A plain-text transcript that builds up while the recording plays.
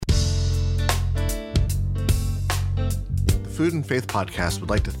Food and Faith podcast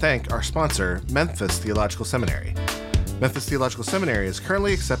would like to thank our sponsor, Memphis Theological Seminary. Memphis Theological Seminary is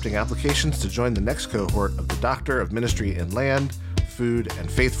currently accepting applications to join the next cohort of the Doctor of Ministry in Land, Food,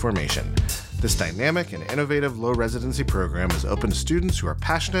 and Faith Formation. This dynamic and innovative low-residency program is open to students who are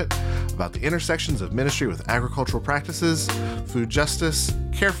passionate about the intersections of ministry with agricultural practices, food justice,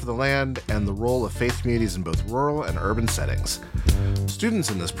 care for the land, and the role of faith communities in both rural and urban settings. Students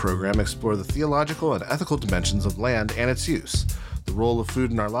in this program explore the theological and ethical dimensions of land and its use, the role of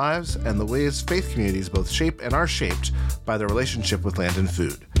food in our lives, and the ways faith communities both shape and are shaped by their relationship with land and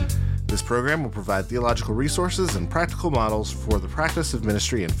food. This program will provide theological resources and practical models for the practice of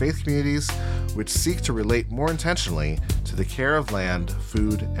ministry in faith communities, which seek to relate more intentionally to the care of land,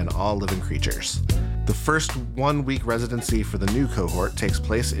 food, and all living creatures. The first one-week residency for the new cohort takes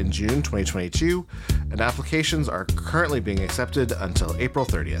place in June 2022, and applications are currently being accepted until April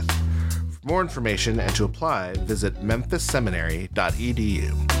 30th. For more information and to apply, visit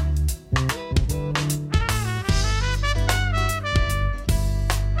memphisseminary.edu.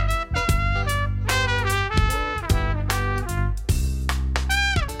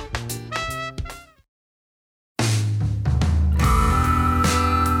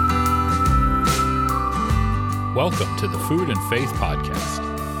 Welcome to the Food and Faith Podcast,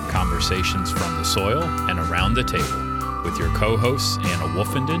 conversations from the soil and around the table with your co-hosts Anna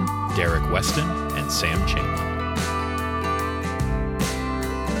Wolfenden, Derek Weston, and Sam Chamberlain.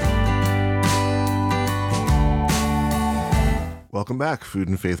 Welcome back, Food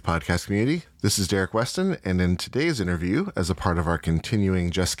and Faith Podcast community. This is Derek Weston, and in today's interview, as a part of our continuing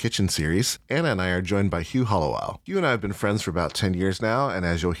Just Kitchen series, Anna and I are joined by Hugh Hollowell. Hugh and I have been friends for about 10 years now, and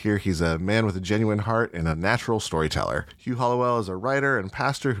as you'll hear, he's a man with a genuine heart and a natural storyteller. Hugh Hollowell is a writer and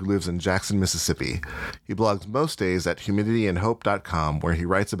pastor who lives in Jackson, Mississippi. He blogs most days at humidityandhope.com, where he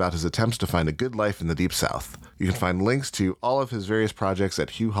writes about his attempts to find a good life in the Deep South. You can find links to all of his various projects at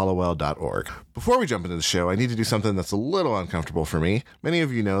hughhollowell.org. Before we jump into the show, I need to do something that's a little uncomfortable for me. Many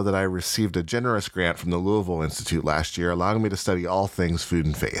of you know that I received a generous grant from the Louisville Institute last year, allowing me to study all things food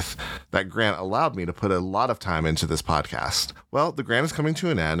and faith. That grant allowed me to put a lot of time into this podcast. Well, the grant is coming to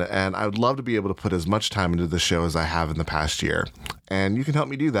an end, and I would love to be able to put as much time into the show as I have in the past year. And you can help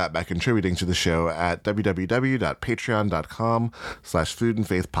me do that by contributing to the show at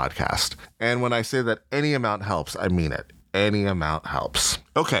www.patreon.com/foodandfaithpodcast. And when I say that any amount helps, I mean it. Any amount helps.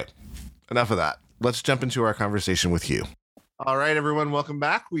 Okay, enough of that. Let's jump into our conversation with Hugh. All right, everyone, welcome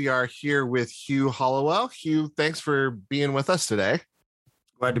back. We are here with Hugh Hollowell. Hugh, thanks for being with us today.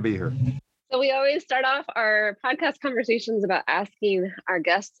 Glad to be here. So we always start off our podcast conversations about asking our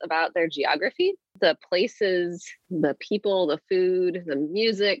guests about their geography, the places, the people, the food, the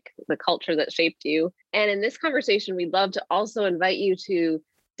music, the culture that shaped you. And in this conversation, we'd love to also invite you to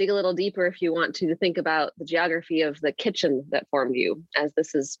dig a little deeper if you want to think about the geography of the kitchen that formed you, as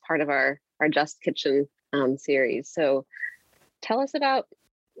this is part of our Just Kitchen series. So tell us about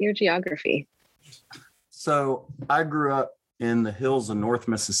your geography. So I grew up in the hills of North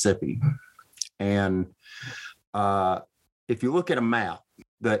Mississippi. And if you look at a map,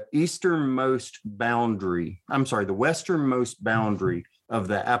 the westernmost boundary of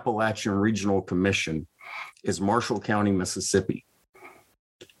the Appalachian Regional Commission is Marshall County, Mississippi.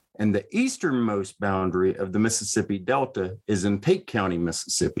 And the easternmost boundary of the Mississippi Delta is in Tate County,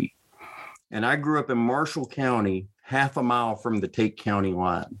 Mississippi. And I grew up in Marshall County, half a mile from the Tate County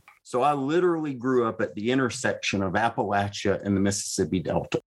line. So I literally grew up at the intersection of Appalachia and the Mississippi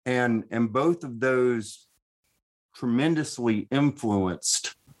Delta. And both of those tremendously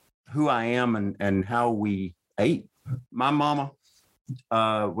influenced who I am and how we ate. My mama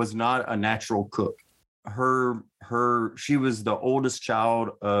was not a natural cook. She was the oldest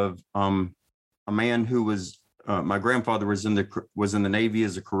child of a man who was my grandfather was in the Navy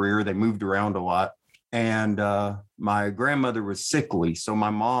as a career. They moved around a lot. And my grandmother was sickly. So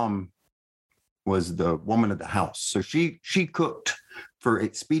my mom was the woman of the house. So she cooked for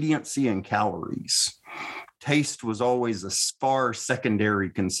expediency and calories. Taste was always a far secondary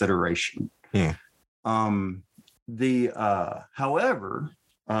consideration. Yeah. However,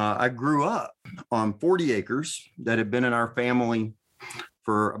 I grew up on 40 acres that had been in our family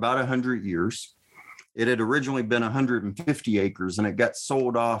for about 100 years. It had originally been 150 acres, and it got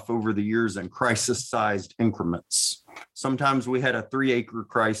sold off over the years in crisis-sized increments. Sometimes we had a 3-acre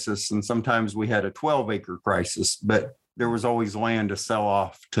crisis, and sometimes we had a 12-acre crisis, but there was always land to sell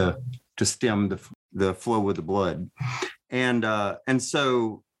off to stem the flow of the blood. And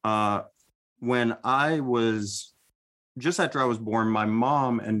so when I was, just after I was born, my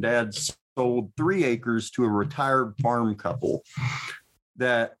mom and dad sold 3 acres to a retired farm couple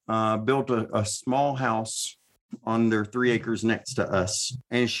that built a small house on their 3 acres next to us.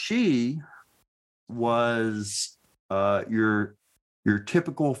 And she was your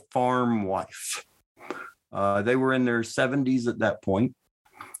typical farm wife. They were in their 70s at that point.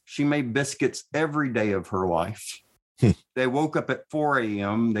 She made biscuits every day of her life. They woke up at 4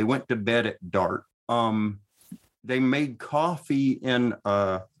 a.m. They went to bed at dark. They made coffee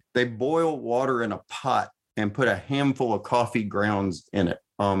they boiled water in a pot and put a handful of coffee grounds in it,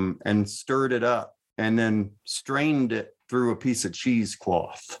 and stirred it up and then strained it through a piece of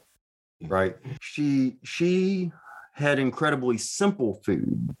cheesecloth, right? She had incredibly simple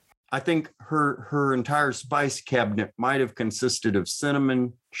food. I think her entire spice cabinet might have consisted of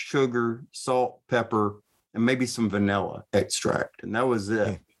cinnamon, sugar, salt, pepper, and maybe some vanilla extract. And that was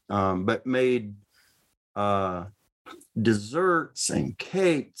it. But made desserts and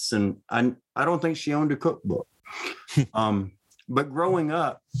cakes. And I don't think she owned a cookbook. But growing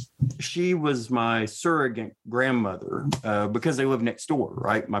up, she was my surrogate grandmother because they lived next door,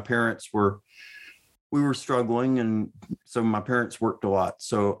 right? We were struggling, and so my parents worked a lot.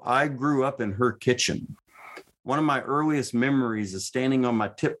 So I grew up in her kitchen. One of my earliest memories is standing on my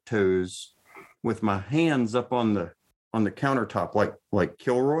tiptoes with my hands up on the countertop, like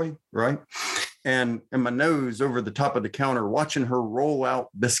Kilroy, right? And my nose over the top of the counter, watching her roll out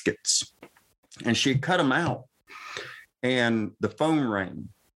biscuits. And she cut them out, and the phone rang.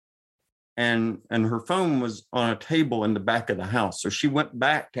 And her phone was on a table in the back of the house. So she went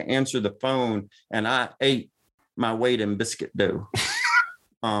back to answer the phone, and I ate my weight in biscuit dough.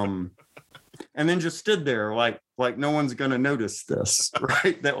 And then just stood there like no one's going to notice this,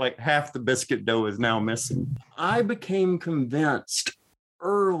 right? That like half the biscuit dough is now missing. I became convinced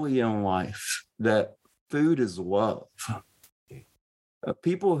early in life that food is love.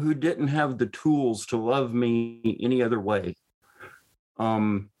 People who didn't have the tools to love me any other way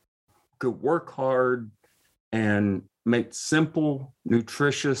could work hard and make simple,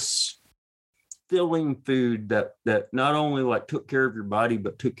 nutritious, filling food that not only like took care of your body,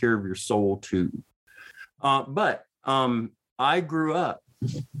 but took care of your soul too. But I grew up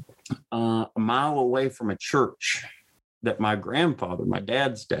a mile away from a church that my grandfather, my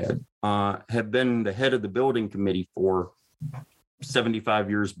dad's dad, had been the head of the building committee for 75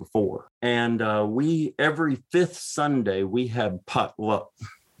 years before. And every 5th Sunday, we had potluck.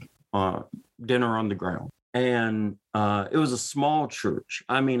 Dinner on the ground. And it was a small church.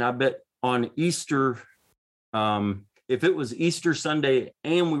 I mean, I bet on Easter, if it was Easter Sunday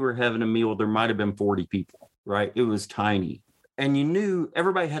and we were having a meal, there might have been 40 people, right? It was tiny. And you knew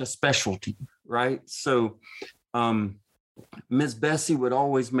everybody had a specialty, right? So Ms. Bessie would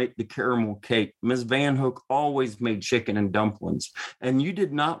always make the caramel cake. Ms. Van Hook always made chicken and dumplings. And you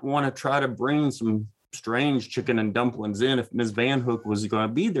did not want to try to bring some strange chicken and dumplings in if Ms. Van Hook was going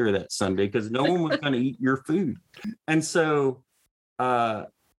to be there that Sunday, because no one was going to eat your food. And so, and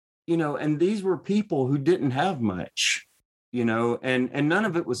these were people who didn't have much, and none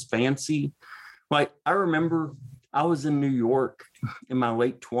of it was fancy. Like I remember I was in New York in my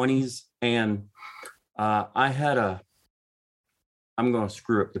late 20s, and I had I'm going to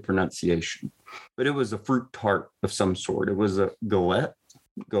screw up the pronunciation, but it was a fruit tart of some sort. It was a galette.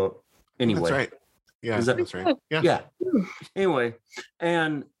 Anyway. That's right. Yeah, that's right. Yeah. Anyway,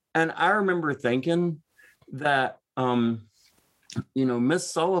 and I remember thinking that,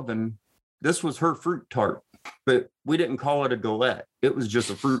 Miss Sullivan, this was her fruit tart, but we didn't call it a galette. It was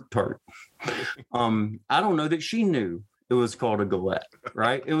just a fruit tart. I don't know that she knew it was called a galette,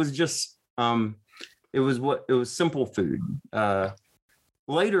 right? It was just, it was simple food.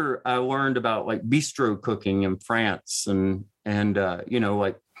 Later, I learned about like bistro cooking in France and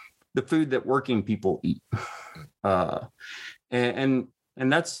like the food that working people eat. And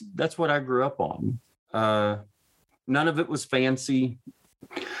that's what I grew up on. None of it was fancy.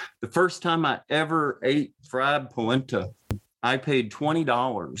 The first time I ever ate fried polenta, I paid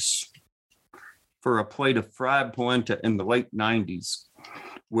 $20 for a plate of fried polenta in the late 90s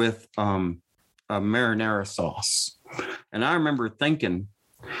with a marinara sauce. And I remember thinking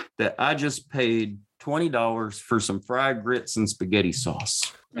that I just paid $20 for some fried grits and spaghetti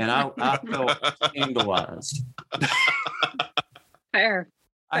sauce. And I felt scandalized. Fair.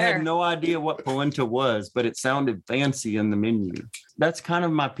 I had no idea what polenta was, but it sounded fancy in the menu. That's kind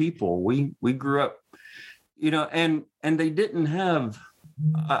of my people. We grew up, and they didn't have,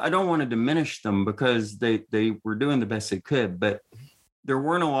 I don't want to diminish them because they were doing the best they could, but there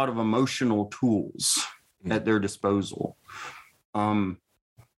weren't a lot of emotional tools at their disposal. But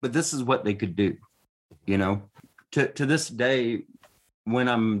this is what they could do, to this day, when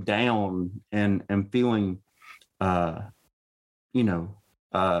I'm down and feeling, in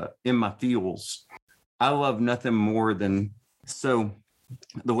my feels, I love nothing more than, so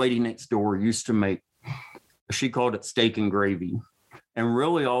the lady next door used to make, she called it steak and gravy. And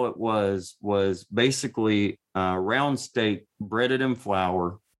really all it was basically round steak breaded in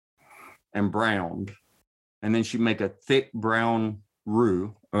flour and browned. And then she'd make a thick brown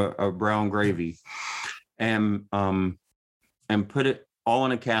roux, a brown gravy, and put it all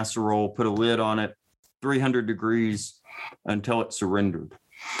in a casserole, put a lid on it, 300 degrees until it surrendered.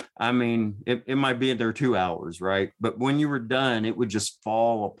 I mean, it might be in there 2 hours, right? But when you were done, it would just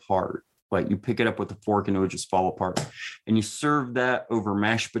fall apart. Like you pick it up with a fork and it would just fall apart. And you serve that over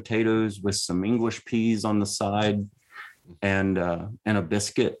mashed potatoes with some English peas on the side and a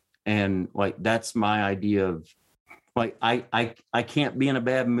biscuit. And like, that's my idea of like, I can't be in a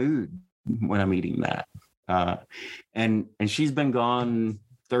bad mood when I'm eating that. And she's been gone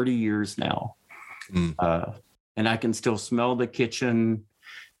 30 years now. And I can still smell the kitchen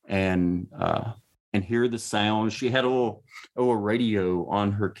and hear the sound. She had a little radio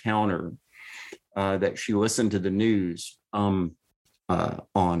on her counter that she listened to the news on.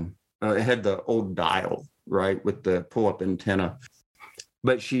 It had the old dial, right, with the pull-up antenna.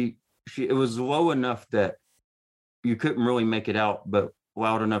 But it was low enough that you couldn't really make it out, but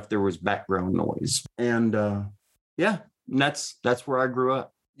loud enough there was background noise. And that's where I grew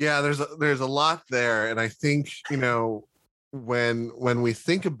up. Yeah, there's a lot there, and I think, you know, when we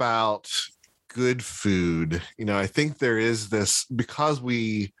think about good food, you know, I think there is this, because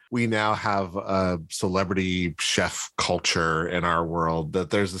we now have a celebrity chef culture in our world, that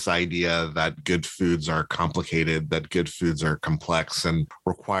there's this idea that good foods are complicated, that good foods are complex and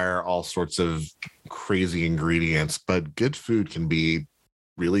require all sorts of crazy ingredients, but good food can be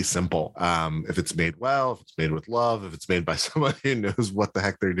really simple. If it's made well, if it's made with love, if it's made by somebody who knows what the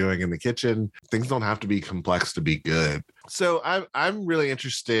heck they're doing in the kitchen, things don't have to be complex to be good. So I'm really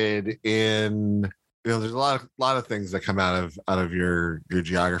interested in, you know, there's a lot of things that come out of your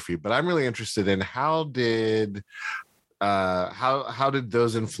geography, but I'm really interested in how did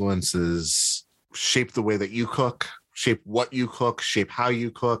those influences shape the way that you cook, shape what you cook, shape how you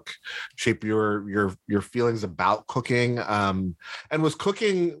cook, shape your feelings about cooking. And when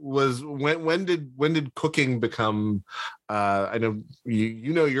did cooking become, I know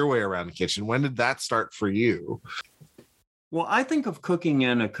you know your way around the kitchen. When did that start for you? Well, I think of cooking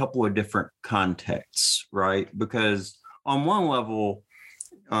in a couple of different contexts, right? Because on one level,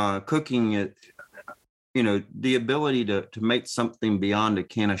 cooking it, you know, the ability to make something beyond a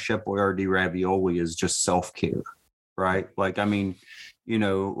can of Chef Boyardee ravioli is just self-care. Right. Like, I mean, you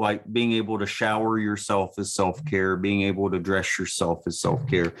know, like being able to shower yourself is self-care, being able to dress yourself is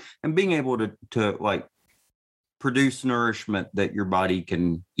self-care, and being able to like produce nourishment that your body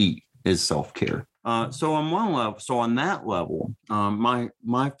can eat is self-care. So on that level, my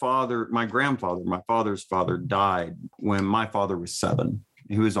father's father died when my father was 7.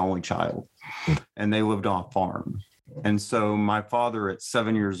 He was the only child, and they lived on a farm. And so my father at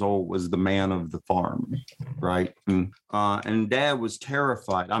 7 years old was the man of the farm, right? And Dad was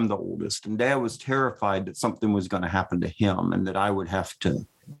terrified. I'm the oldest, and Dad was terrified that something was going to happen to him and that I would have to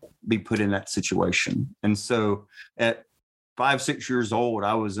be put in that situation. And so at 5, 6 years old,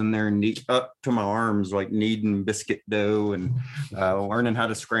 I was in there up to my arms, like kneading biscuit dough and learning how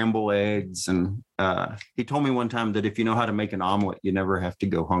to scramble eggs. And he told me one time that if you know how to make an omelet, you never have to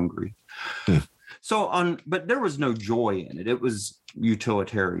go hungry. But there was no joy in it. It was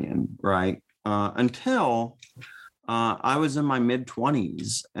utilitarian, right? Until I was in my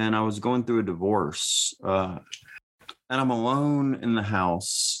mid-20s and I was going through a divorce. And I'm alone in the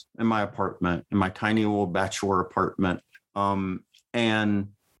house, in my apartment, in my tiny little bachelor apartment. And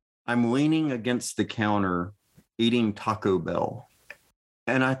I'm leaning against the counter eating Taco Bell.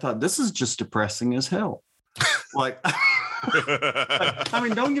 And I thought, this is just depressing as hell. Like... I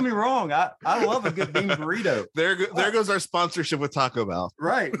mean, don't get me wrong. I love a good bean burrito. There goes our sponsorship with Taco Bell.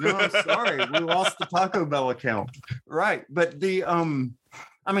 Right. No, I'm sorry. We lost the Taco Bell account. Right. But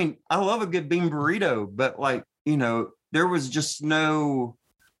I mean, I love a good bean burrito, but like, you know, there was no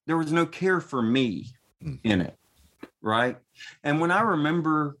care for me in it. Right. And when I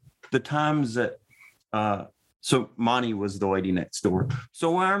remember the times that, so Monty was the lady next door.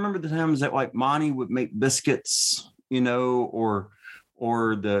 So when I remember the times that like Monty would make biscuits, you know,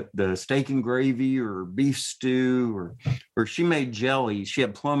 or the steak and gravy or beef stew, or she made jelly. She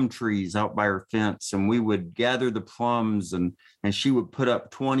had plum trees out by her fence, and we would gather the plums and she would put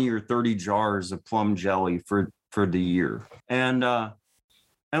up 20 or 30 jars of plum jelly for the year. And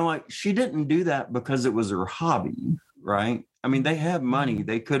like, she didn't do that because it was her hobby, right? I mean, they had money.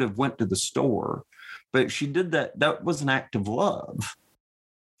 They could have went to the store, but she did that. That was an act of love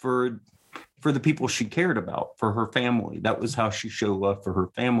for for the people she cared about, for her family. That was how she showed love for her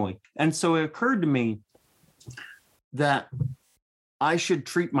family. And so it occurred to me that I should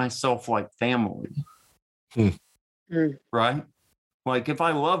treat myself like family. Right? Like if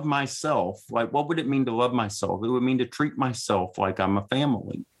I love myself, like what would it mean to love myself? It would mean to treat myself like I'm a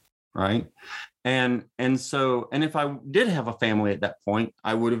family, right? And so if I did have a family at that point,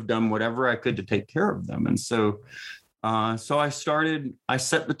 I would have done whatever I could to take care of them. And so I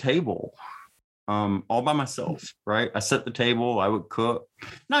set the table all by myself, right? I set the table, I would cook,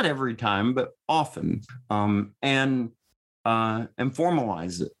 not every time, but often, and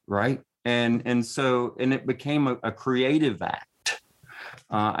formalize it, right? And it became a creative act.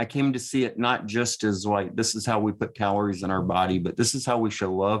 I came to see it not just as like, this is how we put calories in our body, but this is how we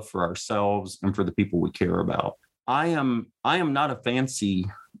show love for ourselves and for the people we care about. I am not a fancy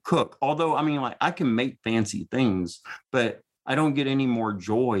cook, although I mean, like I can make fancy things, but I don't get any more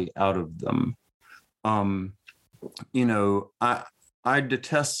joy out of them. I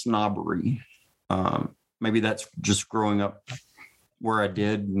detest snobbery. Maybe that's just growing up where I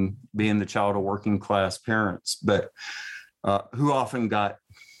did and being the child of working class parents, but who often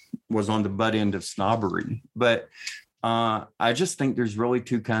was on the butt end of snobbery. But I just think there's really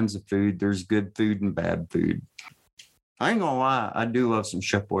two kinds of food. There's good food and bad food. I ain't gonna lie, I do love some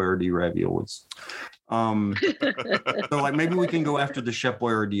Chef Boyardee raviolis. So like maybe we can go after the Chef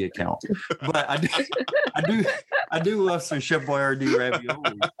Boyardee account. But I do love some Chef Boyardee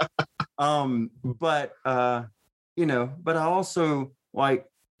ravioli. But I also like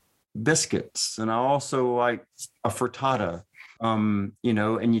biscuits, and I also like a frittata. And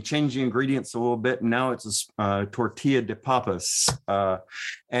you change the ingredients a little bit, and now it's a tortilla de papas,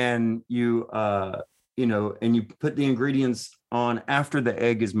 and you put the ingredients on after the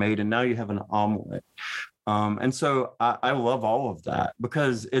egg is made, and now you have an omelet. And so I love all of that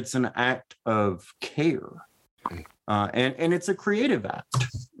because it's an act of care, and it's a creative act,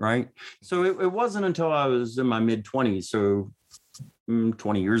 right? So it wasn't until I was in my mid-20s, so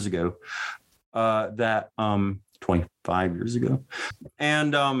 20 years ago, that 25 years ago.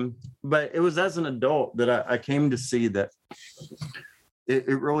 And but it was as an adult that I came to see that it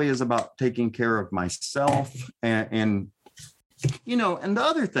really is about taking care of myself. And the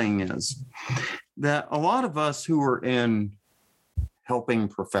other thing is that a lot of us who are in helping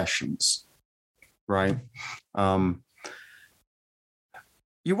professions, right? You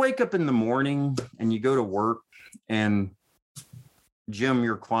wake up in the morning and you go to work, and Jim,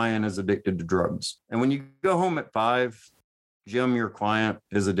 your client, is addicted to drugs. And when you go home at 5, Jim, your client,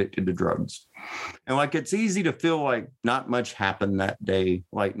 is addicted to drugs. And like, it's easy to feel like not much happened that day.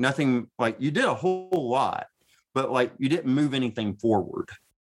 Like nothing, like you did a whole lot, but like you didn't move anything forward.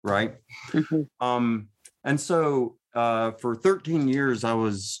 Right. Mm-hmm. And so for 13 years, I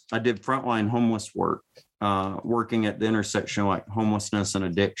did frontline homeless work, working at the intersection of like homelessness and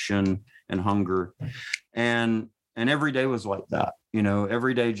addiction and hunger. And every day was like that.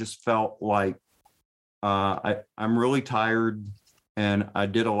 Every day just felt like I'm really tired and I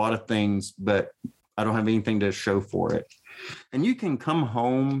did a lot of things, but I don't have anything to show for it. And you can come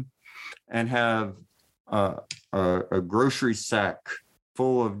home and have a grocery sack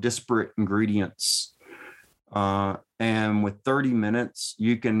full of disparate ingredients. And with 30 minutes,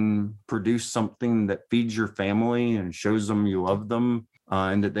 you can produce something that feeds your family and shows them you love them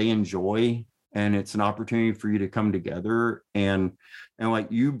and that they enjoy. And it's an opportunity for you to come together and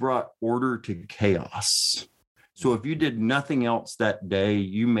like you brought order to chaos. So if you did nothing else that day,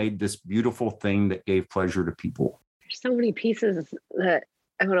 you made this beautiful thing that gave pleasure to people. There's so many pieces that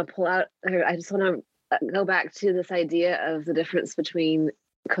I want to pull out. I just want to go back to this idea of the difference between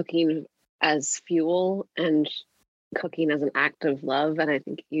cooking as fuel and cooking as an act of love. And I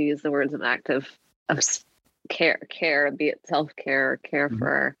think you use the words of act of care, be it self-care or care mm-hmm. for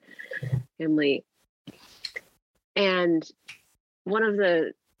our family. And one of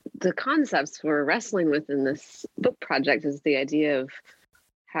the concepts we're wrestling with in this book project is the idea of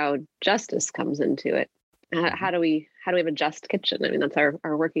how justice comes into it. How do we have a just kitchen? I mean, that's our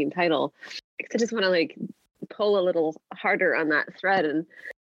working title. I just want to pull a little harder on that thread and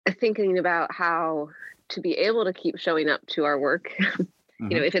thinking about how to be able to keep showing up to our work.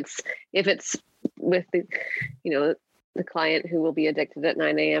 Mm-hmm. If it's with the client who will be addicted at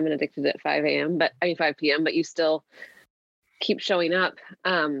 9 a.m. and addicted at 5 p.m., but you still keep showing up.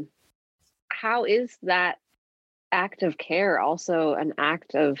 How is that act of care also an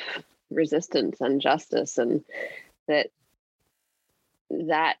act of resistance and justice? And that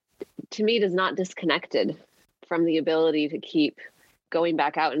to me is not disconnected from the ability to keep going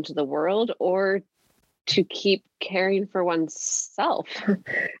back out into the world or to keep caring for oneself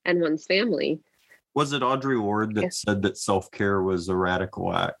and one's family. Was it Audre Lorde that said that self-care was a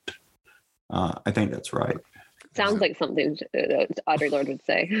radical act? I think that's right. Sounds like something Audre Lorde would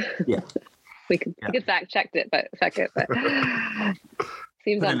say. Yeah. we could fact check it, but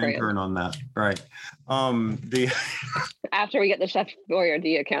seems Put on an brand. intern on that, right? After we get the Chef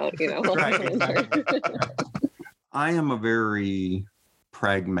Boyardee account, we'll Right, have an intern. I am a very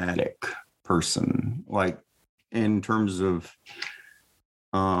pragmatic person, like in terms of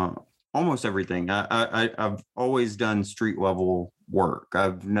almost everything. I've always done street level work.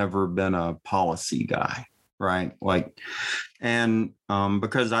 I've never been a policy guy, right? And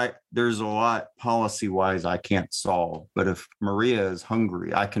because there's a lot policy wise I can't solve, but if Maria is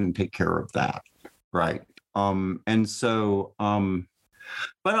hungry, I can take care of that, right? And so,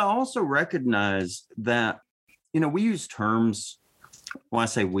 but I also recognize that, we use terms. When I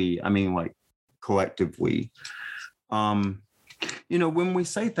say we, I mean like collective we. When we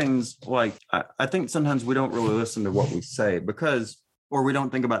say things like, I think sometimes we don't really listen to what we say or we don't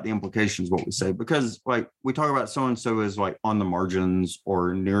think about the implications of what we say, because like we talk about so-and-so is like on the margins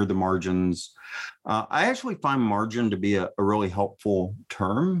or near the margins. I actually find margin to be a really helpful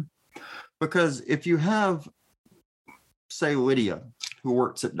term, because if you have, say, Lydia, who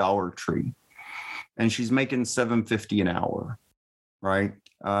works at Dollar Tree, and she's making $7.50 an hour, right?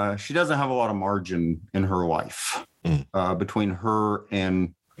 She doesn't have a lot of margin in her life between her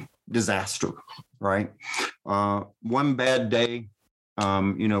and disaster, right? One bad day,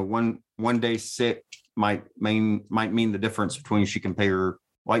 one day sick might mean the difference between she can pay her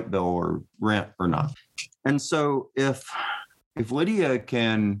light bill or rent or not. And so if Lydia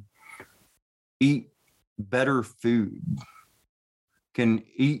can eat better food, can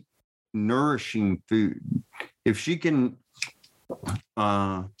eat nourishing food, if she can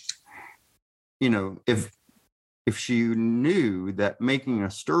if she knew that making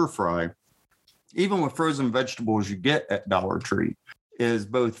a stir fry, even with frozen vegetables you get at Dollar Tree, is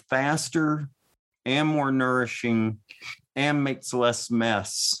both faster and more nourishing and makes less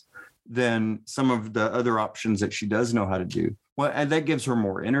mess than some of the other options that she does know how to do. Well, and that gives her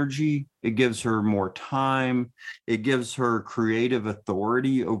more energy. It gives her more time. It gives her creative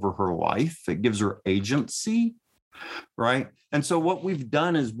authority over her life. It gives her agency, right? And so what we've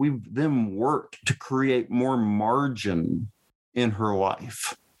done is we've then worked to create more margin in her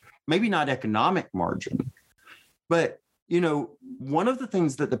life. Maybe not economic margin, but, one of the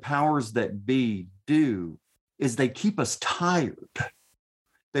things that the powers that be do is they keep us tired.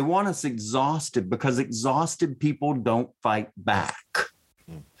 They want us exhausted, because exhausted people don't fight back.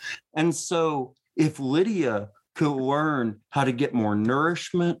 And so if Lydia could learn how to get more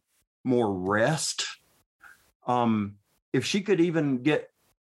nourishment, more rest, if she could get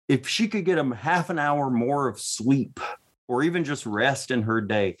a half an hour more of sleep, or even just rest in her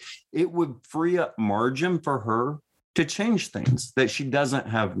day, it would free up margin for her to change things that she doesn't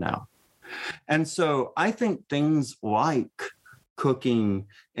have now. And so I think things like cooking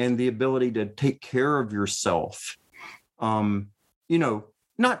and the ability to take care of yourself, not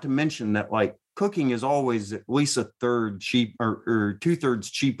to mention that like cooking is always at least a third cheap or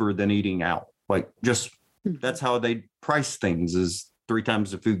 2/3 cheaper than eating out. Like just that's how they price things, is 3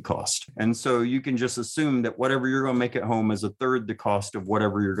 times the food cost. And so you can just assume that whatever you're going to make at home is a third the cost of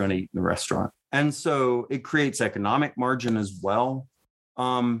whatever you're going to eat in the restaurant. And so it creates economic margin as well.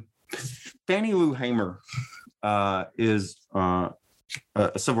 Fannie Lou Hamer is a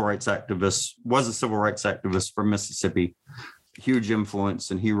civil rights activist, was a civil rights activist from Mississippi, huge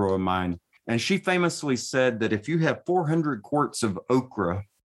influence and hero of mine. And she famously said that if you have 400 quarts of okra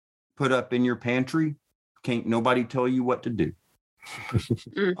put up in your pantry, can't nobody tell you what to do.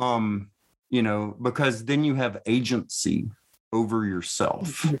 Because then you have agency over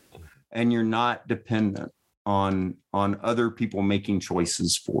yourself and you're not dependent on other people making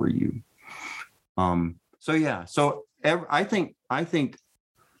choices for you. So I think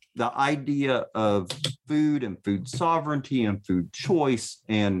the idea of food and food sovereignty and food choice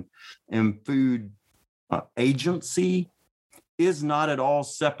and food agency is not at all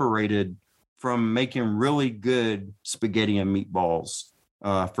separated from making really good spaghetti and meatballs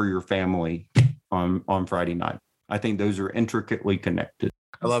for your family on Friday night. I think those are intricately connected.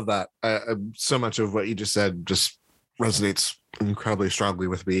 I love that. So much of what you just said just resonates incredibly strongly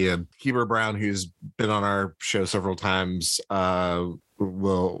with me. And Heber Brown, who's been on our show several times,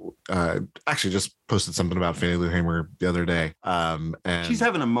 will actually just posted something about Fannie Lou Hamer the other day. And she's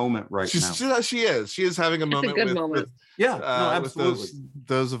having a moment right now. She is having a moment. It's a good moment. Yeah, no, absolutely. With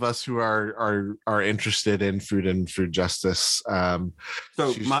those of us who are interested in food and food justice. So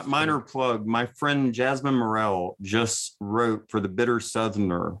my minor plug, my friend Jasmine Morrell just wrote for the Bitter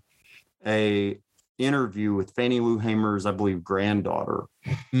Southerner a interview with Fannie Lou Hamer's, I believe, granddaughter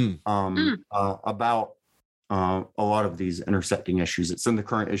about a lot of these intersecting issues. It's in the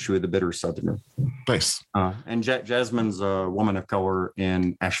current issue of the Bitter Southerner. Nice. And Jasmine's a woman of color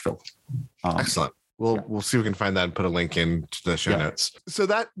in Asheville. Excellent. We'll see if we can find that and put a link into the show notes. So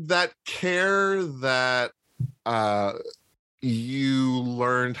that care that you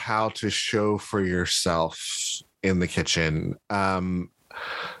learned how to show for yourself in the kitchen,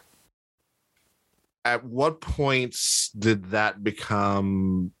 at what points did that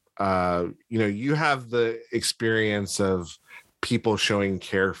become, you have the experience of people showing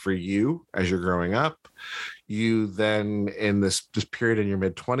care for you as you're growing up. You then, in this period in your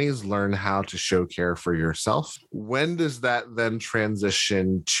mid-20s, learn how to show care for yourself. When does that then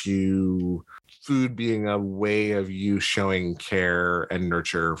transition to food being a way of you showing care and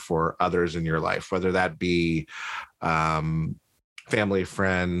nurture for others in your life, whether that be family,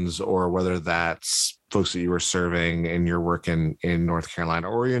 friends, or whether that's folks that you were serving in your work in North Carolina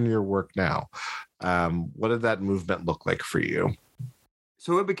or in your work now? What did that movement look like for you?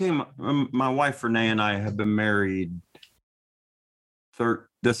 So it became, my wife, Renee, and I have been married.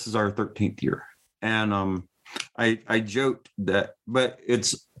 This is our 13th year. And I joked that, but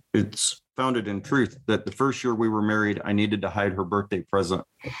it's founded in truth, that the first year we were married, I needed to hide her birthday present.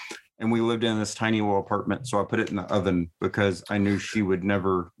 And we lived in this tiny little apartment. So I put it in the oven because I knew she would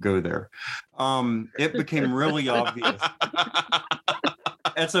never go there. It became really obvious.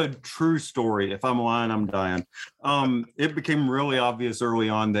 That's a true story. If I'm lying, I'm dying. It became really obvious early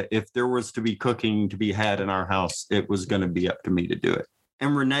on that if there was to be cooking to be had in our house, it was going to be up to me to do it.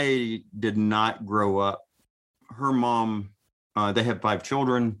 And Renee did not grow up. Her mom, they had 5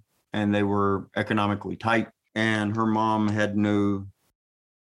 children and they were economically tight. And her mom had no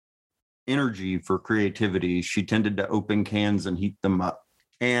energy for creativity. She tended to open cans and heat them up.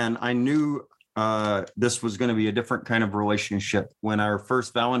 And I knew this was going to be a different kind of relationship. When our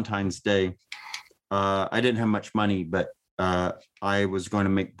first Valentine's Day, I didn't have much money, but I was going to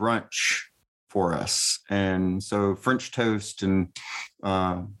make brunch for us. And so French toast and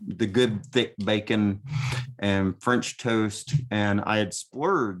the good thick bacon and French toast. And I had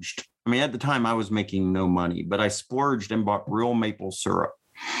splurged. I mean, at the time I was making no money, but I splurged and bought real maple syrup.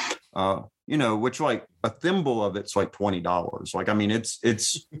 Which like a thimble of it's like $20. Like, I mean,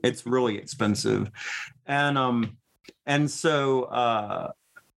 it's really expensive. And so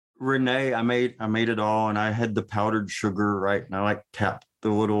Renee, I made it all, and I had the powdered sugar, right? And I like tapped the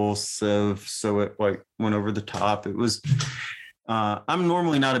little sieve so it like went over the top. It was I'm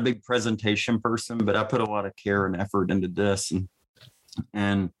normally not a big presentation person, but I put a lot of care and effort into this.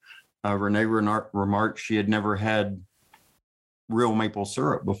 And Renee remarked she had never had real maple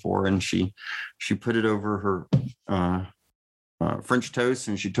syrup before, and she put it over her French toast,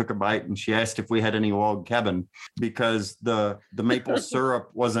 and she took a bite, and she asked if we had any log cabin because the maple syrup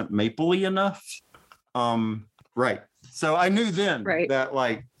wasn't mapley enough. Right. So I knew then that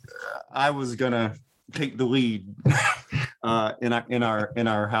like I was gonna take the lead in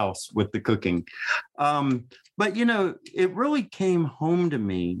our house with the cooking. But it really came home to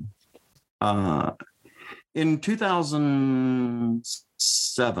me in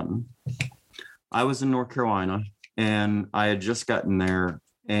 2007. I was in North Carolina, and I had just gotten there,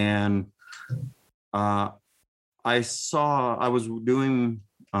 and I was doing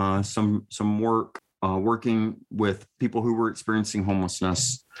some work working with people who were experiencing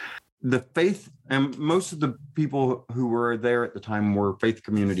homelessness. The faith, and most of the people who were there at the time were faith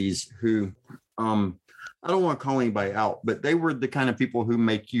communities who, I don't want to call anybody out, but they were the kind of people who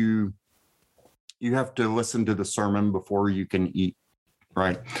make you have to listen to the sermon before you can eat,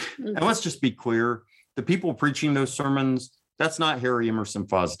 right? Mm-hmm. And let's just be clear, the people preaching those sermons, that's not Harry Emerson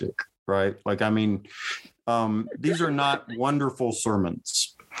Fosdick, right? Like, I mean, these are not wonderful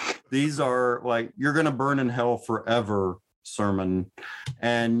sermons. These are like, you're going to burn in hell forever sermon.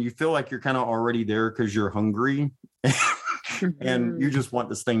 And you feel like you're kind of already there because you're hungry and you just want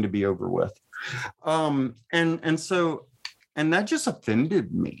this thing to be over with. And that just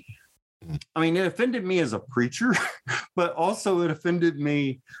offended me. I mean, it offended me as a preacher, but also it offended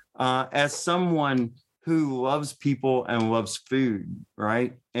me as someone who loves people and loves food,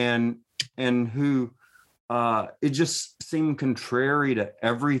 right? And who it just seemed contrary to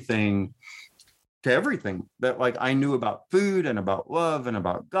everything that like I knew about food and about love and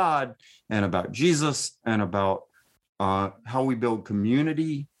about God and about Jesus and about how we build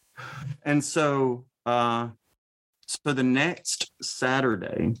community. And so the next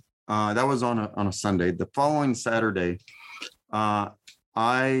Saturday, that was on a Sunday. The following Saturday,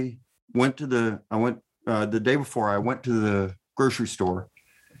 I went the day before, I went to the grocery store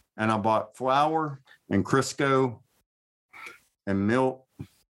and I bought flour and Crisco and milk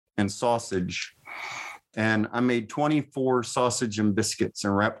and sausage. And I made 24 sausage and biscuits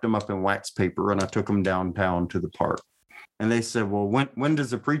and wrapped them up in wax paper. And I took them downtown to the park. And they said, well, when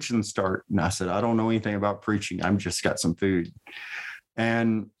does the preaching start? And I said, I don't know anything about preaching. I've just got some food.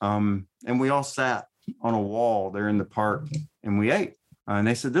 And we all sat on a wall there in the park and we ate. And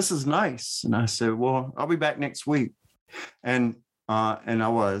they said, this is nice. And I said, well, I'll be back next week. And I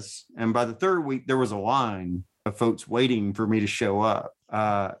was. And by the third week, there was a line of folks waiting for me to show up.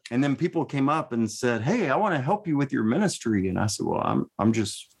 And then people came up and said, hey, I want to help you with your ministry. And I said, well, I'm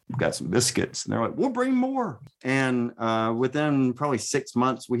just got some biscuits. And they're like, we'll bring more. And within probably 6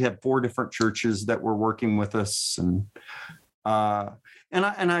 months, we had 4 different churches that were working with us. And I,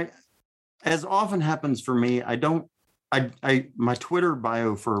 as often happens for me, my Twitter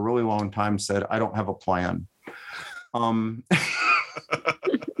bio for a really long time said, I don't have a plan. And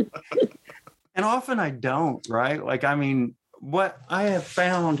often I don't, right? Like, I mean, what I have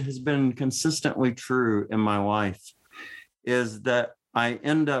found has been consistently true in my life is that I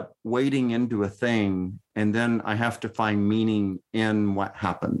end up wading into a thing and then I have to find meaning in what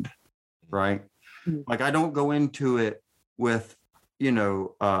happened, right? Mm-hmm. Like, I don't go into it with,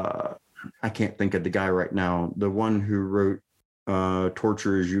 I can't think of the guy right now, the one who wrote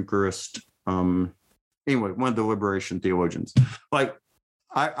Torture is Eucharist. Anyway, one of the liberation theologians. Like,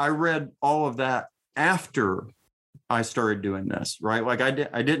 I read all of that after I started doing this, right? Like, I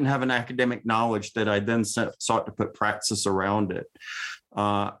didn't have an academic knowledge that I then sought to put praxis around it.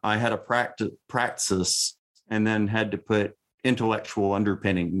 I had a praxis and then had to put intellectual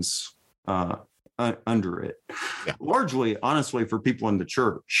underpinnings under it. Yeah. Largely, honestly, for people in the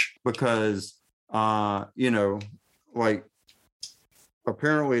church, because, like,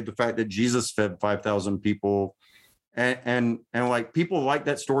 apparently the fact that Jesus fed 5,000 people and like people like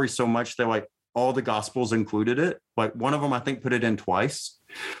that story so much that like all the gospels included it. Like one of them, I think, put it in twice.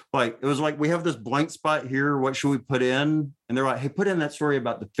 Like it was like, we have this blank spot here. What should we put in? And they're like, hey, put in that story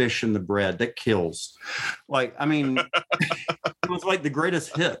about the fish and the bread that kills. Like, I mean, it was like the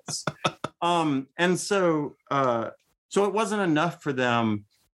greatest hits. And so it wasn't enough for them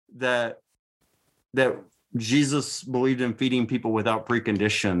that Jesus believed in feeding people without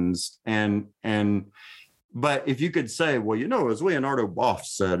preconditions. But if you could say, well, as Leonardo Boff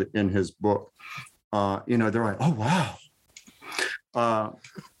said in his book, they're like, oh, wow.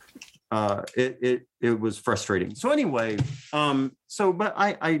 It was frustrating. So anyway, but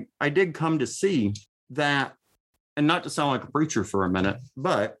I did come to see that, and not to sound like a preacher for a minute,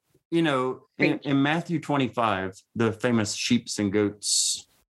 but, in Matthew 25, the famous sheeps and goats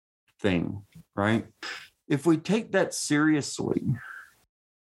thing, right? If we take that seriously,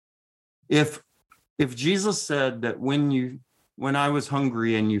 if Jesus said that when I was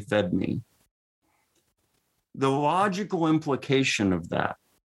hungry and you fed me, the logical implication of that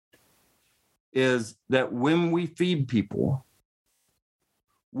is that when we feed people,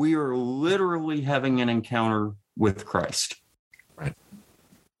 we are literally having an encounter with Christ. Right.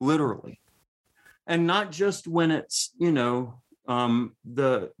 Literally. And not just when it's, the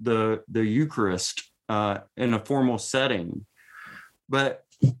Eucharist in a formal setting, but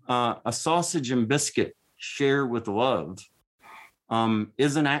a sausage and biscuit shared with love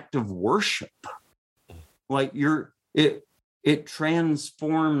is an act of worship. Like it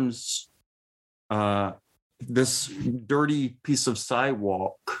transforms this dirty piece of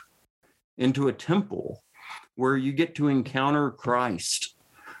sidewalk into a temple where you get to encounter Christ.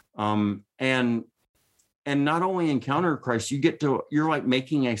 And not only encounter Christ, you're like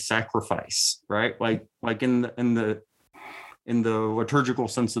making a sacrifice, right? Like in the liturgical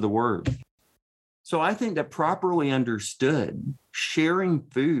sense of the word. So I think that properly understood, sharing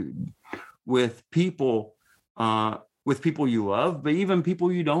food with people you love, but even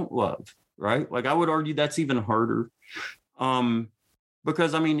people you don't love, right? Like I would argue that's even harder.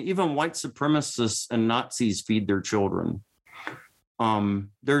 Because I mean, even white supremacists and Nazis feed their children.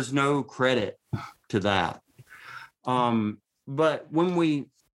 There's no credit to that. But when we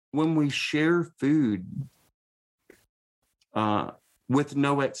share food with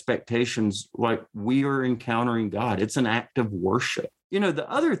no expectations, like we are encountering God, it's an act of worship. The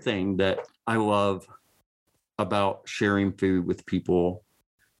other thing that I love about sharing food with people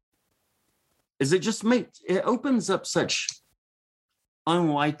is it opens up such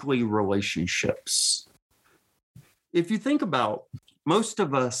unlikely relationships. If you think about most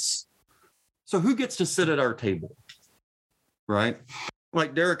of us, so who gets to sit at our table, right?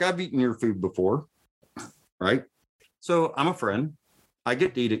 Like Derek, I've eaten your food before, right? So I'm a friend. I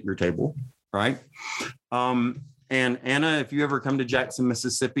get to eat at your table, right? And Anna, if you ever come to Jackson,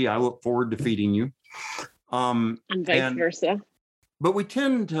 Mississippi, I look forward to feeding you. And vice versa. But we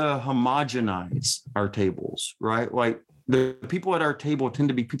tend to homogenize our tables, right? Like the people at our table tend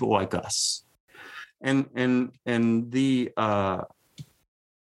to be people like us. But in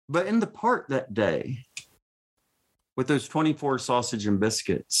the park that day, with those 24 sausage and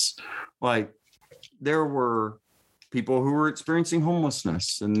biscuits, like there were people who were experiencing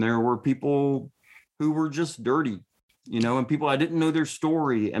homelessness, and there were people who were just dirty, and people I didn't know their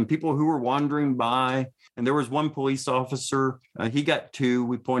story, and people who were wandering by. And there was one police officer, he got 2.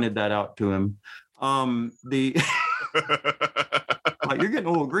 We pointed that out to him. Like, you're getting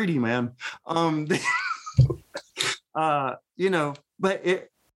a little greedy, man. But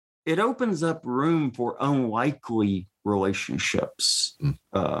it opens up room for unlikely relationships.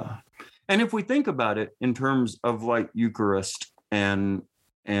 And if we think about it in terms of like Eucharist and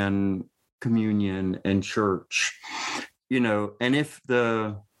communion and church, and if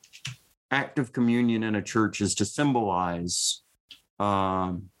the act of communion in a church is to symbolize,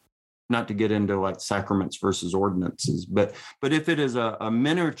 not to get into like sacraments versus ordinances, but if it is a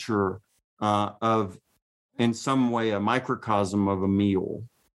miniature of, in some way, a microcosm of a meal,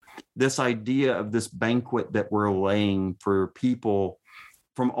 this idea of this banquet that we're laying for people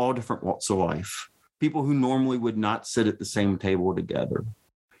from all different walks of life, people who normally would not sit at the same table together.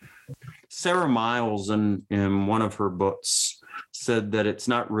 Sarah Miles, in one of her books, said that it's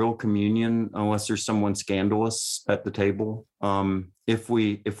not real communion unless there's someone scandalous at the table. If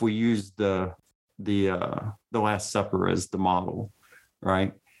we use the Last Supper as the model,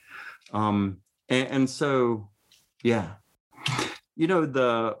 right? And so, yeah,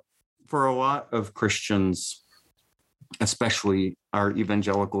 for a lot of Christians, especially our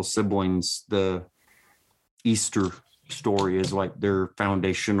evangelical siblings, the Easter story is like their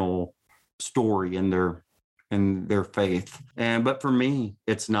foundational story in their faith. But for me,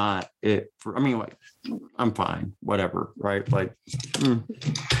 it's not. I'm fine, whatever, right? Like I'm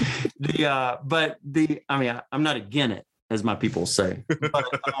not against it, as my people say.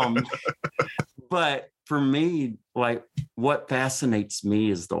 But for me, like, what fascinates me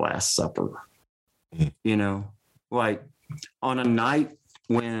is the Last Supper. Like on a night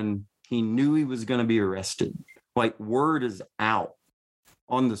when he knew he was going to be arrested, like word is out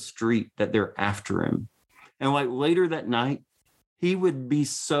on the street that they're after him. And like later that night, he would be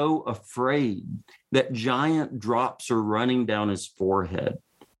so afraid that giant drops are running down his forehead.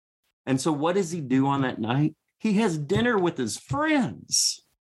 And so what does he do on that night? He has dinner with his friends.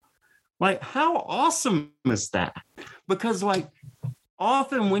 Like, how awesome is that? Because like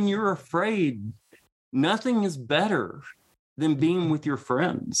often when you're afraid, nothing is better than being with your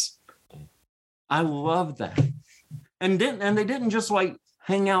friends. I love that. And they didn't just like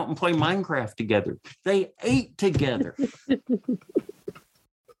hang out and play Minecraft together. They ate together.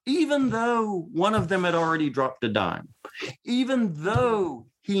 Even though one of them had already dropped a dime, even though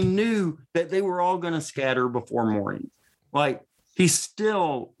he knew that they were all going to scatter before morning, like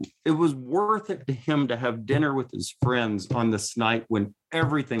it was worth it to him to have dinner with his friends on this night when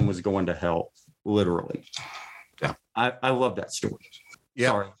everything was going to hell, literally. Yeah. I love that story. Yeah.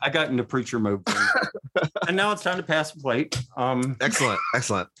 Sorry, I got into preacher mode. And now it's time to pass the plate. Excellent.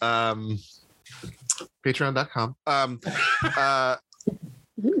 Patreon.com.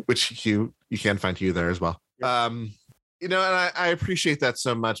 Which Hugh, you can find Hugh there as well. And I appreciate that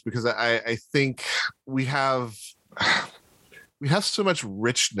so much, because I think we have so much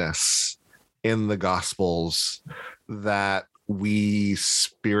richness in the Gospels that we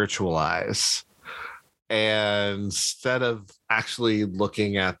spiritualize. And instead of actually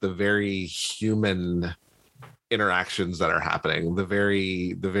looking at the very human interactions that are happening, the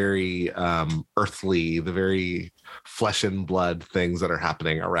very earthly, the very flesh and blood things that are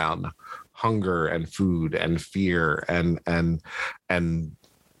happening around hunger and food and fear and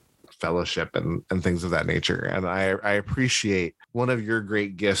fellowship and things of that nature. And I appreciate one of your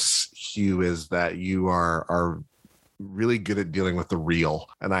great gifts, Hugh, is that you are really good at dealing with the real.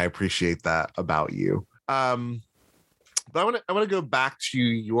 And I appreciate that about you. But I want to go back to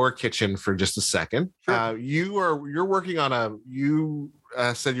your kitchen for just a second. Sure. You're working on you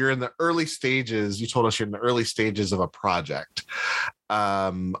said you're in the early stages. You told us you're in the early stages of a project.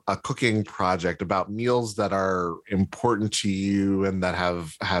 a cooking project about meals that are important to you and that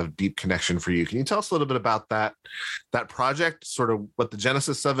have deep connection for you. Can you tell us a little bit about that project, sort of what the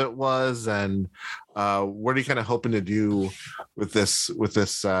genesis of it was, and what are you kind of hoping to do with this?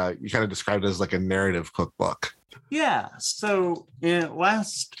 You kind of described it as like a narrative cookbook. Yeah. So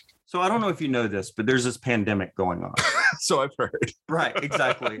so I don't know if you know this, but there's this pandemic going on. So I've heard. Right.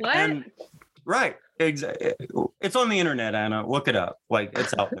 Exactly. What? Right. Exactly. It's on the internet, Anna. Look it up. Like,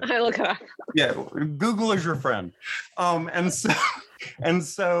 it's out there. I look it up. Yeah. Google is your friend. And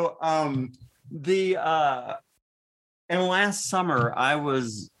last summer I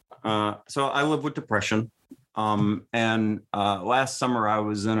was, so I live with depression. And last summer I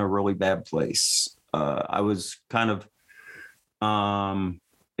was in a really bad place. I was kind of,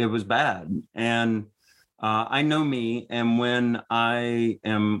 it was bad. And I know me, and when I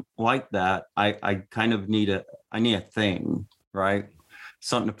am like that, I kind of need a thing, right?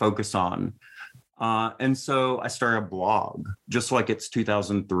 Something to focus on. And so I started a blog, just like it's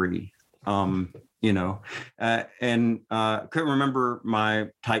 2003, and couldn't remember my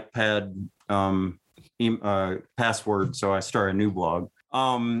typepad password, so I started a new blog.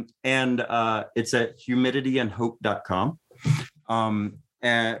 And it's at humidityandhope.com.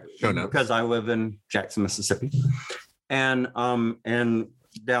 Because I live in Jackson, Mississippi, and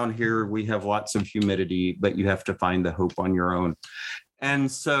down here we have lots of humidity, but you have to find the hope on your own.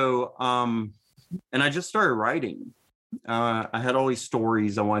 And so, and I just started writing. I had all these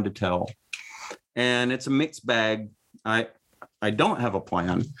stories I wanted to tell, and it's a mixed bag. I don't have a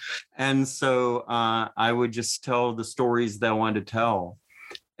plan, and so I would just tell the stories that I wanted to tell.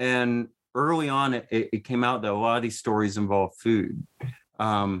 And early on, it came out that a lot of these stories involve food.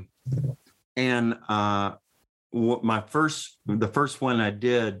 The first one I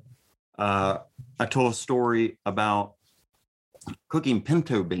did, I told a story about cooking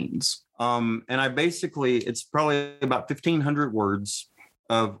pinto beans. And it's probably about 1,500 words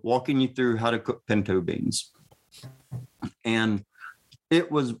of walking you through how to cook pinto beans. And it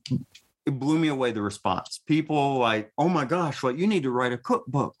blew me away, the response. People like, oh my gosh, like, you need to write a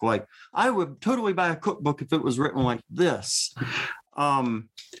cookbook. Like, I would totally buy a cookbook if it was written like this.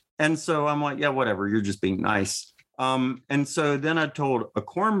 And so I'm like, yeah, whatever, you're just being nice. And so then I told a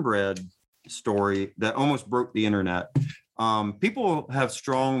cornbread story that almost broke the internet. People have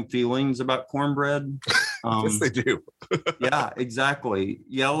strong feelings about cornbread. Yes, they do. Yeah, exactly.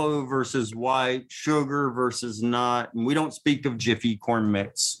 Yellow versus white, sugar versus not. And we don't speak of Jiffy corn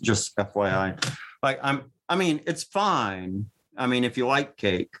mix, just FYI. Like, it's fine. I mean, if you like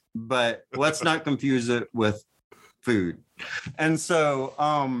cake, but let's not confuse it with food. And so,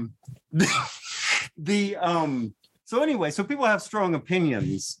 so anyway, so people have strong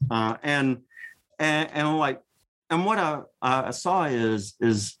opinions, and what I saw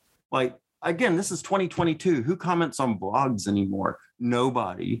is like, again, this is 2022. Who comments on blogs anymore?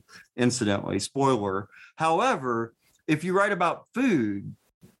 Nobody, incidentally, spoiler. However, if you write about food,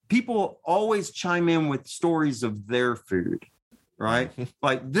 people always chime in with stories of their food, right?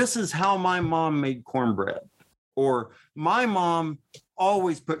 Like, this is how my mom made cornbread, or my mom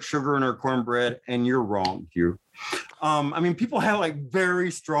always put sugar in her cornbread, and you're wrong, Hugh. People have like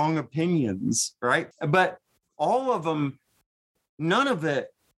very strong opinions, right? But all of them, none of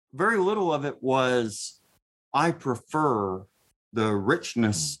it, very little of it was, I prefer the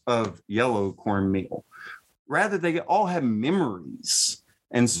richness of yellow cornmeal. Rather, they all have memories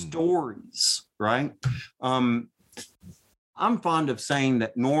and stories, right? I'm fond of saying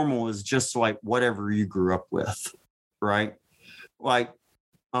that normal is just like whatever you grew up with, right? Like,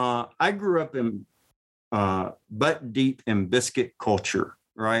 I grew up in butt deep in biscuit culture,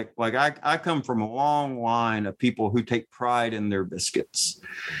 right? Like, I come from a long line of people who take pride in their biscuits.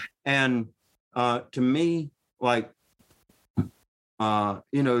 And to me, like,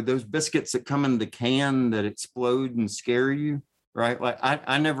 those biscuits that come in the can that explode and scare you, right? Like,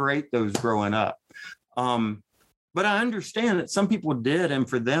 I never ate those growing up. But I understand that some people did. And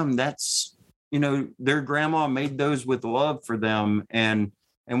for them, that's, their grandma made those with love for them. And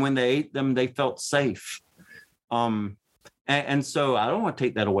when they ate them, they felt safe. And so I don't want to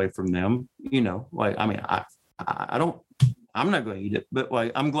take that away from them. I'm not going to eat it, but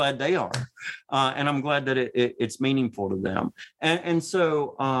like, I'm glad they are. And I'm glad that it's meaningful to them. And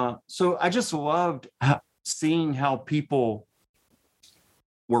so I just loved seeing how people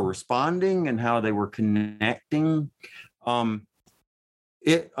were responding and how they were connecting.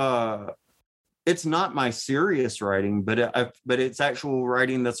 It's not my serious writing, but it's actual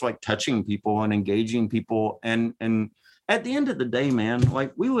writing that's like touching people and engaging people. And at the end of the day, man,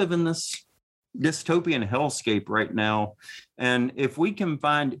 like, we live in this dystopian hellscape right now. And if we can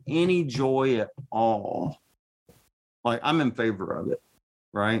find any joy at all, like I'm in favor of it,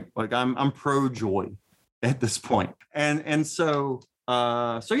 right? Like I'm pro joy at this point. And so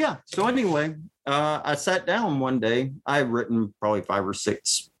yeah. So anyway, I sat down one day. I had written probably 5 or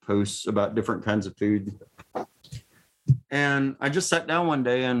 6 posts about different kinds of food. And I just sat down one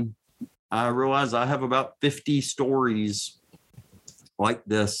day and I realized I have about 50 stories like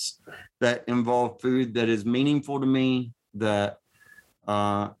this that involve food that is meaningful to me, that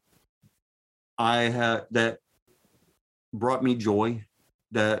I have, that brought me joy,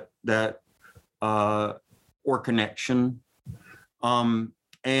 that or connection. And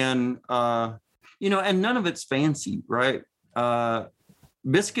none of it's fancy, right?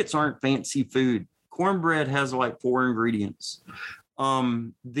 Biscuits aren't fancy food. Cornbread has like 4 ingredients.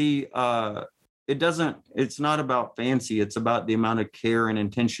 It's not about fancy. It's about the amount of care and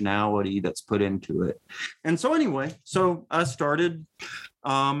intentionality that's put into it. And so anyway, so I started, so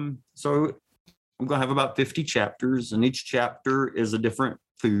I'm going to have about 50 chapters, and each chapter is a different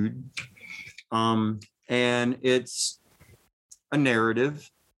food. And it's a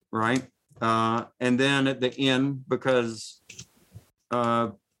narrative, right? And then at the end, because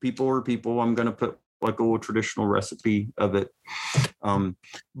people are people, I'm going to put like a little traditional recipe of it.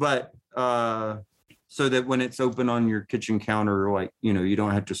 So that when it's open on your kitchen counter, like, you don't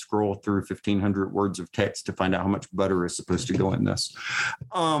have to scroll through 1,500 words of text to find out how much butter is supposed to go in this.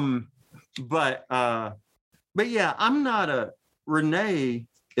 But yeah, I'm not Renee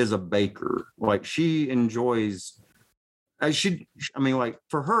is a baker. Like she enjoys,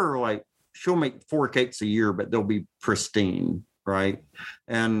 for her, like she'll make 4 cakes a year, but they'll be pristine. Right.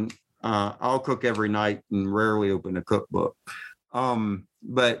 And I'll cook every night and rarely open a cookbook.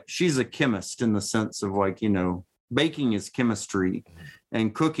 But she's a chemist in the sense of like, baking is chemistry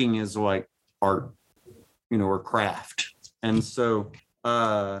and cooking is like art, or craft. And so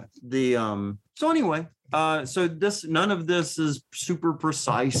so anyway, so none of this is super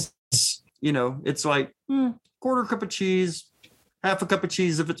precise. It's like quarter cup of cheese, half a cup of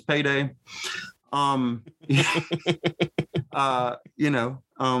cheese if it's payday.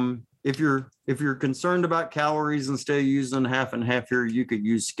 If you're concerned about calories, instead of using half and half here, you could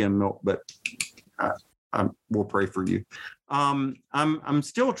use skim milk, but we'll pray for you. I'm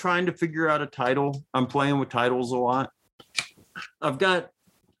still trying to figure out a title. I'm playing with titles a lot. I've got,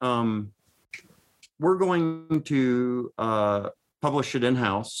 we're going to publish it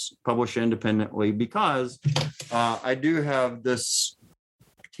in-house, publish it independently, because I do have this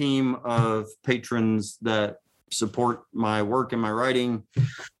team of patrons that support my work and my writing,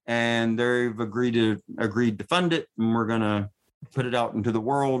 and they've agreed to fund it, and we're gonna put it out into the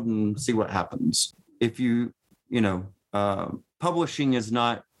world and see what happens. If publishing is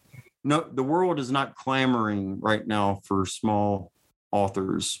not, the world is not clamoring right now for small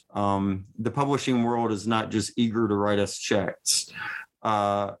authors. The publishing world is not just eager to write us checks.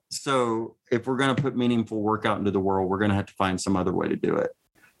 So if we're going to put meaningful work out into the world, we're going to have to find some other way to do it.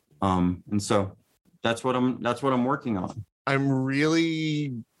 And so that's what I'm working on. I'm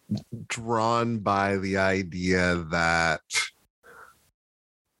really drawn by the idea that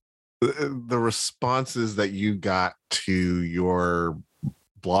the responses that you got to your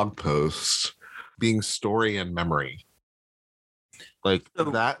blog post being story and memory, like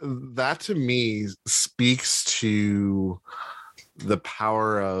that to me speaks to the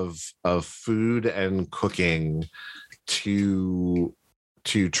power of food and cooking to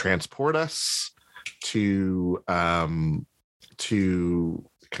transport us, to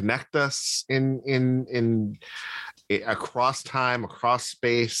connect us in across time, across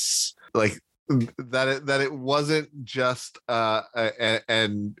space, like that it wasn't just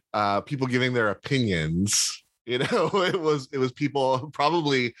people giving their opinions. It was people,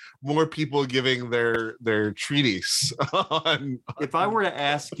 probably more people giving their treatise on. If I were to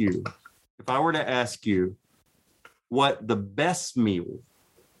ask you what the best meal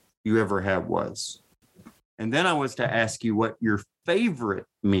you ever had was, and then I was to ask you what your favorite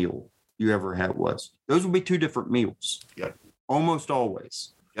meal you ever had was, those would be 2 different meals. Yep. Almost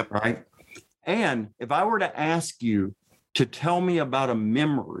always. Yep. Right. And if I were to ask you to tell me about a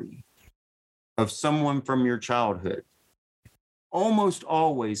memory of someone from your childhood, almost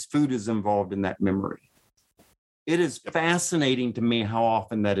always food is involved in that memory. It is fascinating to me how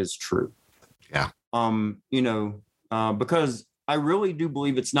often that is true. Yeah. Because I really do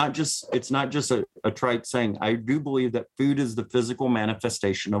believe it's not just a trite saying. I do believe that food is the physical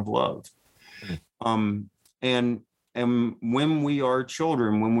manifestation of love. And when we are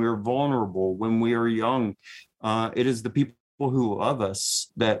children, when we are vulnerable, when we are young, it is the people who love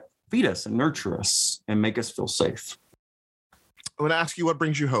us that feed us and nurture us and make us feel safe. I want to ask you what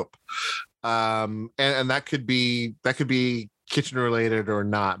brings you hope, and that could be kitchen related or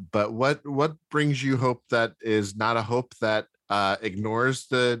not. But what brings you hope that is not a hope that ignores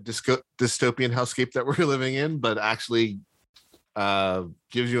the dystopian hellscape that we're living in, but actually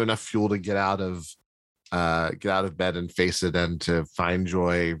gives you enough fuel to get out of bed and face it and to find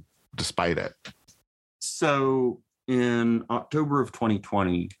joy despite it? So in October of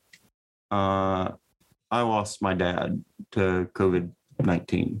 2020, I lost my dad to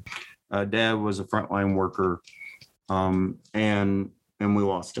COVID-19. Dad was a frontline worker, and we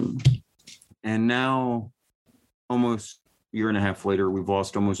lost him. And now, almost a year and a half later, we've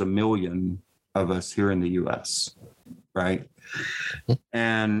lost almost 1 million of us here in the U.S., right?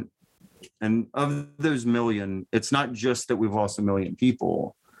 And of those million, it's not just that we've lost 1 million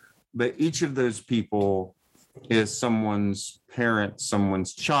people, but each of those people is someone's parent,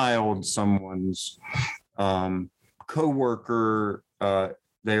 someone's child, someone's co-worker.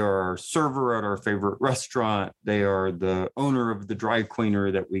 They are our server at our favorite restaurant. They are the owner of the dry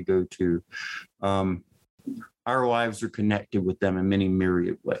cleaner that we go to. Our lives are connected with them in many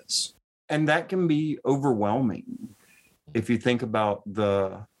myriad ways. And that can be overwhelming if you think about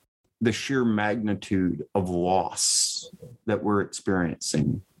the sheer magnitude of loss that we're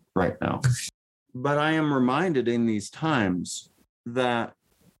experiencing right now. But I am reminded in these times that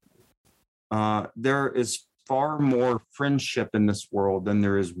there is far more friendship in this world than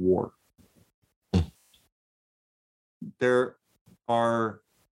there is war. There are,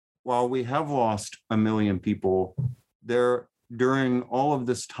 while we have lost 1 million people, during all of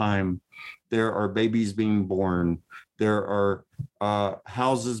this time, there are babies being born. There are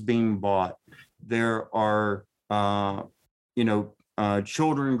houses being bought. There are,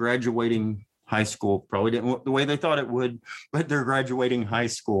 children graduating high school. Probably didn't look the way they thought it would, but they're graduating high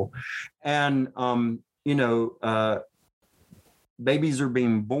school. And, babies are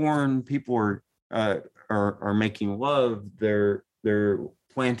being born. People are making love. They're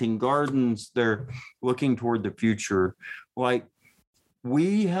planting gardens. They're looking toward the future. Like,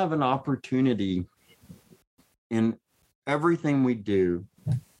 we have an opportunity in everything we do.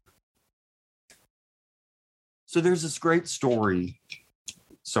 So there's this great story.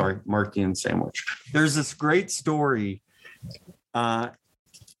 Sorry, Marky and Sandwich. There's this great story.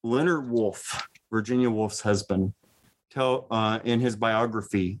 Leonard Woolf, Virginia Woolf's husband, in his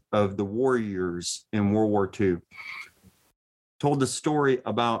biography of the war years in World War II, told the story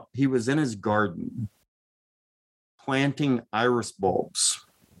about he was in his garden planting iris bulbs,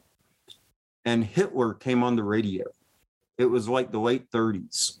 and Hitler came on the radio. It was like the late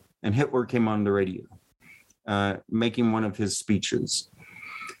 30s, and Hitler came on the radio, making one of his speeches.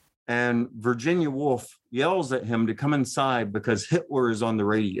 And Virginia Woolf yells at him to come inside because Hitler is on the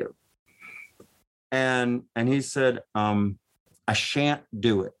radio. And he said, I shan't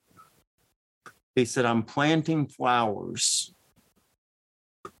do it. He said, I'm planting flowers,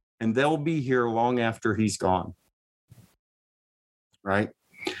 and they'll be here long after he's gone. Right?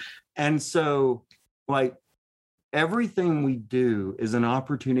 And so, like, everything we do is an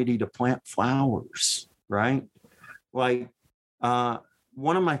opportunity to plant flowers, right? Like,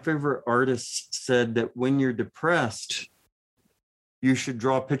 one of my favorite artists said that when you're depressed, you should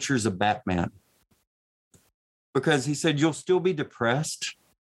draw pictures of Batman. Because he said you'll still be depressed,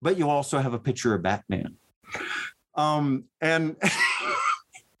 but you'll also have a picture of Batman. And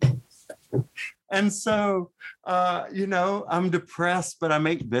so, I'm depressed, but I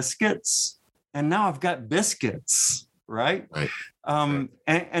make biscuits, and now I've got biscuits, right?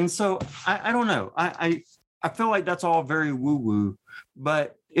 And so I don't know. I feel like that's all very woo-woo,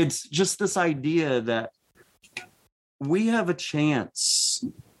 but it's just this idea that we have a chance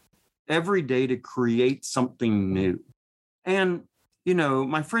every day to create something new. And,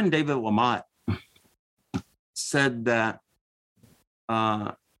 my friend David Lamott said that,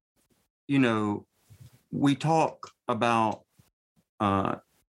 we talk about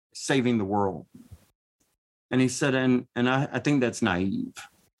saving the world. And he said, and I think that's naive.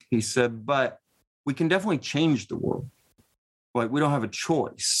 He said, but we can definitely change the world. Like, we don't have a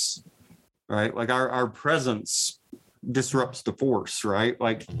choice, right? Like, our presence disrupts the force, right?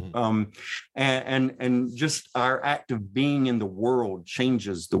 Like, and just our act of being in the world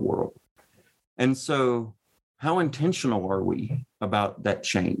changes the world. And so, how intentional are we about that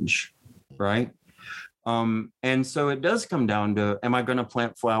change, right? And so it does come down to, am I going to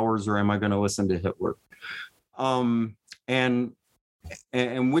plant flowers or am I going to listen to Hitler?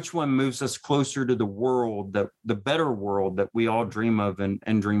 And which one moves us closer to the world, the better world that we all dream of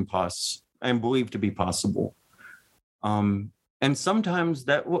and dream and believe to be possible. And sometimes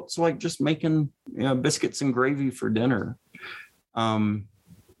that looks like just making biscuits and gravy for dinner. So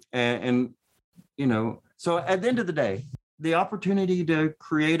at the end of the day, the opportunity to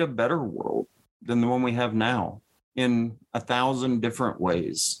create a better world than the one we have now in 1,000 different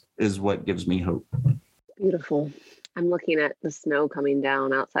ways is what gives me hope. Beautiful. I'm looking at the snow coming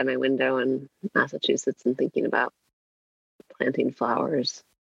down outside my window in Massachusetts and thinking about planting flowers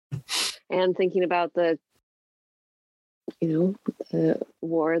and thinking about the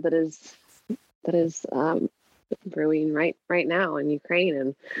war that is brewing right now in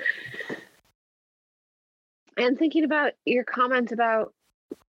Ukraine, and thinking about your comment about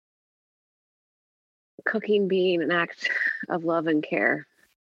cooking being an act of love and care.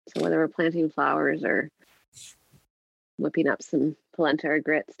 So whether we're planting flowers or whipping up some polenta or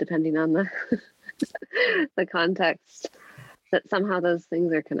grits, depending on the the context, that somehow those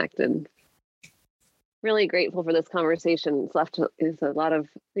things are connected. Really grateful for this conversation. It's a lot of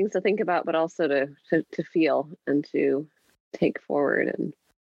things to think about, but also to feel and to take forward, and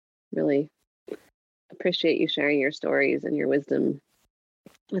really appreciate you sharing your stories and your wisdom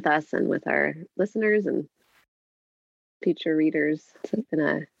with us and with our listeners and future readers. It's been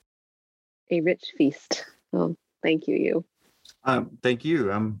a rich feast. So thank you. Thank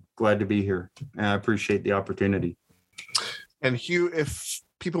you. I'm glad to be here. I appreciate the opportunity. And Hugh, if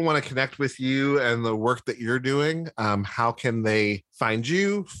people want to connect with you and the work that you're doing, how can they find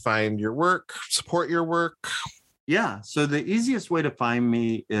you, find your work, support your work? Yeah, so the easiest way to find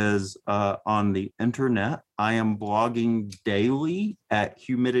me is on the internet. I am blogging daily at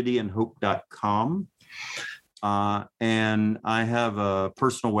humidityandhope.com. And I have a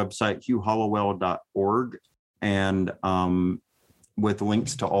personal website, hughhollowell.org, and with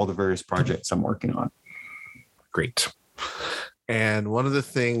links to all the various projects I'm working on. Great. And one of the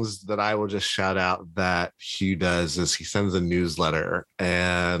things that I will just shout out that Hugh does is he sends a newsletter,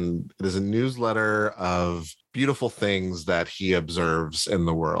 and it is a newsletter of beautiful things that he observes in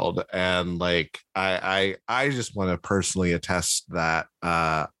the world. And like, I just want to personally attest that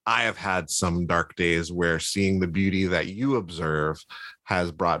I have had some dark days where seeing the beauty that you observe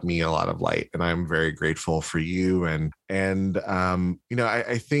has brought me a lot of light, and I'm very grateful for you. And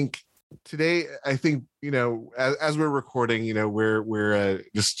I think today, as we're recording, we're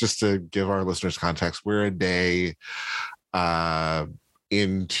just to give our listeners context, we're a day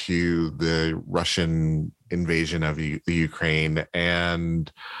into the Russian invasion of the Ukraine, and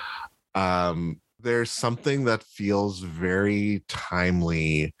there's something that feels very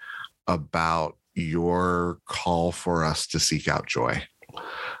timely about your call for us to seek out joy,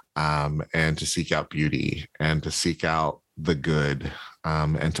 and to seek out beauty, and to seek out the good,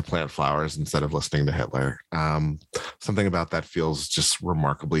 and to plant flowers instead of listening to Hitler. Something about that feels just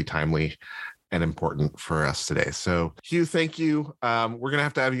remarkably timely and important for us today. So Hugh, thank you. We're gonna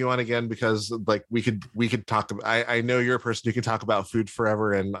have to have you on again, because like we could talk about, I know you're a person who can talk about food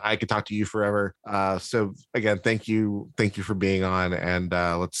forever, and I could talk to you forever. So again, thank you for being on, and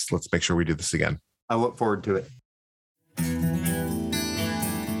let's make sure we do this again. I look forward to it.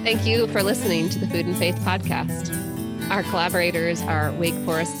 Thank you for listening to the Food and Faith podcast. Our collaborators are Wake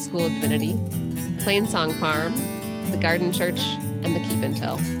Forest School of Divinity, Plainsong Farm, the Garden Church, and the Keep and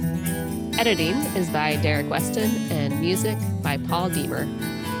Till. Editing is by Derek Weston, and music by Paul Deemer.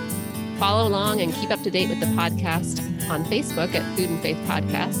 Follow along and keep up to date with the podcast on Facebook at Food and Faith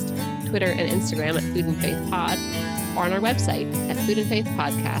Podcast, Twitter and Instagram at Food and Faith Pod, or on our website at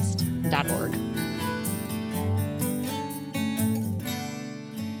foodandfaithpodcast.org.